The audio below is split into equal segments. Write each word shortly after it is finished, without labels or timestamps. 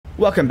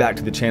Welcome back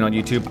to the channel on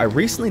YouTube. I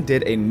recently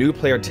did a new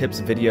player tips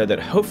video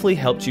that hopefully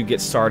helped you get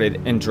started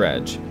in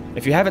Dredge.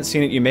 If you haven't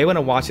seen it, you may want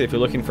to watch it if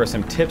you're looking for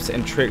some tips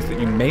and tricks that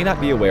you may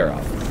not be aware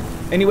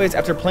of. Anyways,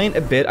 after playing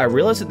a bit, I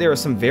realized that there are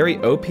some very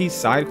OP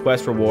side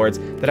quest rewards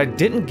that I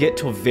didn't get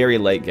till very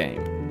late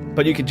game,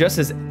 but you could just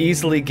as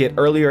easily get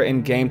earlier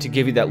in game to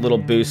give you that little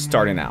boost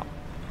starting out.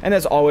 And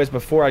as always,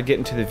 before I get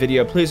into the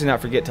video, please do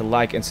not forget to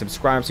like and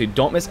subscribe so you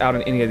don't miss out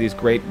on any of these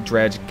great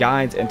Dredge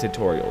guides and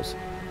tutorials.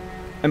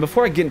 And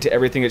before I get into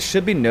everything, it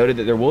should be noted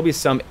that there will be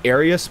some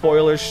area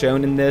spoilers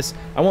shown in this.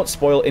 I won't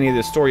spoil any of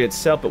the story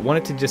itself, but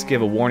wanted to just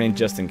give a warning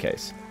just in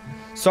case.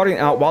 Starting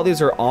out, while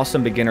these are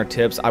awesome beginner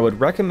tips, I would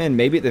recommend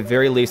maybe at the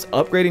very least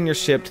upgrading your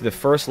ship to the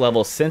first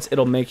level, since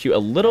it'll make you a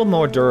little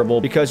more durable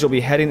because you'll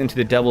be heading into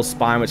the Devil's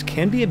Spine, which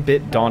can be a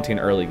bit daunting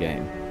early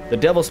game. The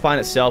Devil's Spine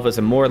itself is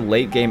a more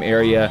late game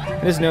area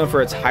and is known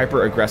for its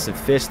hyper aggressive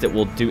fish that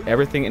will do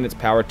everything in its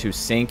power to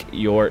sink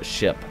your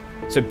ship.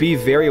 So be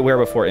very aware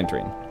before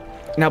entering.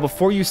 Now,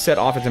 before you set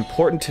off, it's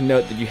important to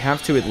note that you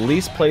have to at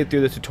least play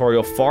through the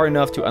tutorial far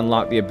enough to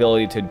unlock the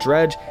ability to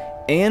dredge,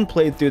 and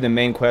played through the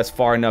main quest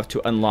far enough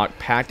to unlock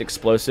packed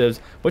explosives,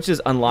 which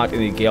is unlocked in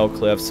the Gale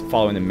Cliffs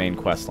following the main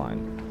quest line.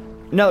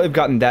 Now that we've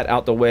gotten that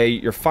out the way,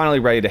 you're finally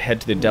ready to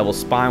head to the Devil's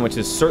Spine, which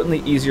is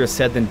certainly easier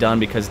said than done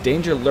because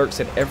danger lurks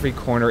at every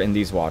corner in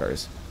these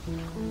waters.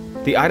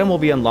 The item we'll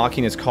be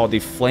unlocking is called the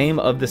Flame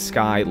of the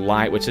Sky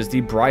Light, which is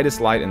the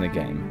brightest light in the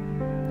game.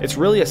 It's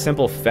really a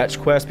simple fetch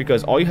quest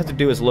because all you have to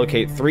do is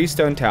locate 3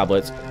 stone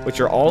tablets, which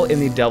are all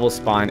in the Devil's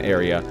Spine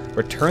area,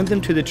 return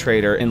them to the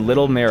trader in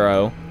Little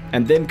Marrow,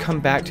 and then come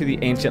back to the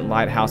ancient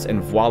lighthouse,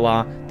 and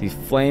voila, the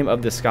Flame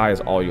of the Sky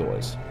is all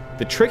yours.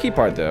 The tricky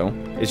part though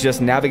is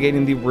just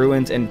navigating the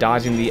ruins and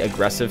dodging the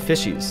aggressive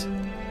fishies.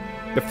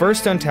 The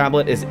first stone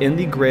tablet is in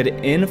the grid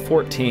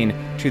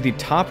N14 to the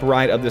top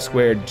right of the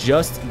square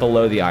just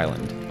below the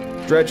island.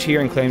 Dredge here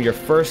and claim your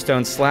first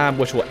stone slab,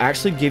 which will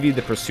actually give you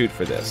the pursuit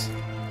for this.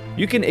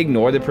 You can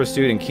ignore the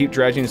pursuit and keep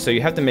dredging, so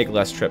you have to make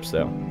less trips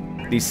though.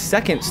 The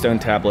second stone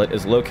tablet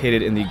is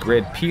located in the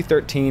grid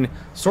P13,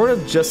 sort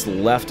of just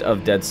left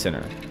of dead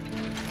center.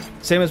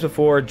 Same as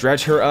before,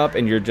 dredge her up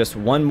and you're just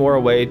one more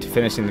away to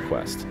finishing the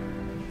quest.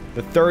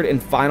 The third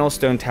and final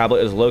stone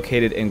tablet is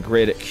located in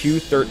grid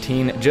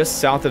Q13, just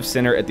south of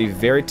center at the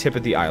very tip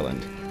of the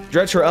island.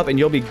 Dredge her up and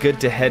you'll be good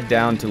to head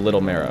down to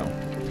Little Marrow.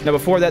 Now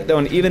before that though,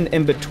 and even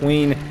in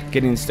between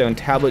getting stone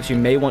tablets, you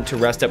may want to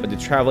rest up at the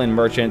traveling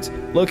merchants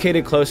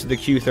located close to the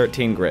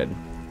Q13 grid.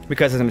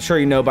 Because as I'm sure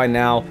you know by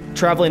now,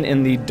 traveling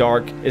in the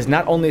dark is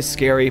not only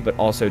scary but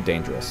also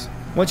dangerous.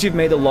 Once you've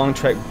made the long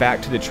trek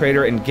back to the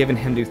trader and given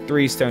him the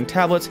 3 stone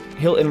tablets,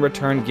 he'll in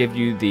return give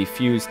you the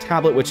fused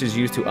tablet, which is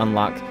used to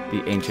unlock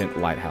the ancient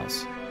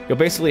lighthouse. You'll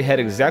basically head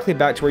exactly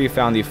back to where you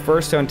found the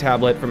first stone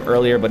tablet from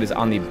earlier, but is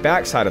on the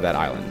back side of that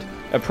island.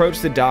 Approach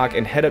the dock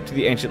and head up to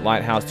the ancient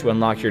lighthouse to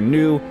unlock your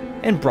new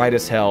and bright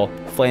as hell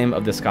Flame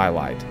of the Sky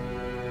Light.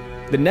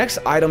 The next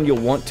item you'll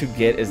want to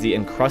get is the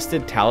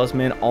encrusted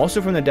talisman,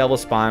 also from the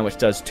Devil's Spine, which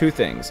does 2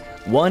 things.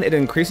 1, it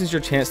increases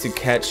your chance to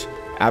catch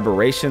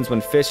aberrations when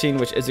fishing,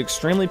 which is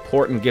extremely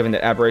important given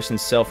that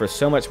aberrations sell for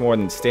so much more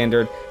than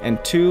standard,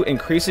 and 2,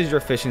 increases your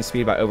fishing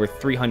speed by over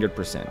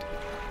 300%.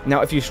 Now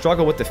if you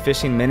struggle with the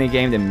fishing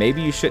minigame, then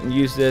maybe you shouldn't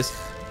use this,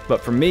 but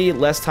for me,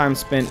 less time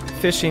spent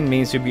fishing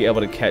means you'll be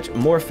able to catch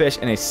more fish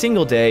in a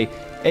single day,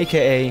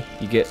 aka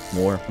you get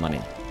more money.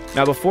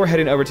 Now before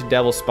heading over to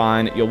Devil's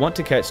Spine, you'll want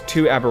to catch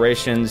 2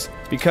 aberrations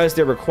because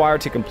they're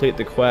required to complete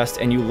the quest,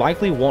 and you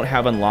likely won't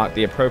have unlocked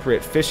the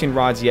appropriate fishing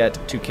rods yet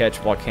to catch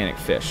volcanic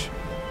fish.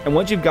 And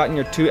once you've gotten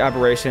your 2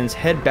 aberrations,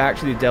 head back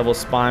to the Devil's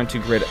Spine to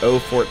grid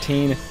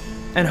 014,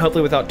 and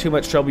hopefully without too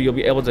much trouble you'll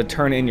be able to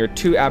turn in your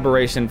 2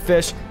 aberration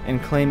fish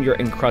and claim your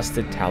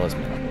encrusted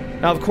talisman.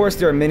 Now of course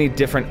there are many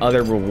different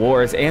other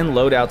rewards and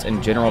loadouts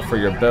in general for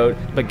your boat,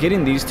 but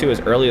getting these 2 as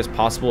early as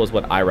possible is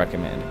what I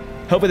recommend.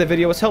 Hope the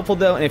video was helpful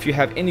though, and if you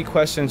have any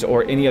questions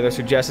or any other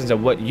suggestions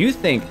of what you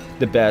think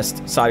the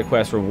best side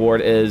quest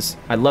reward is,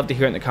 I'd love to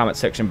hear it in the comment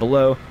section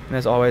below. And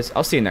as always,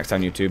 I'll see you next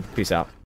time, YouTube. Peace out.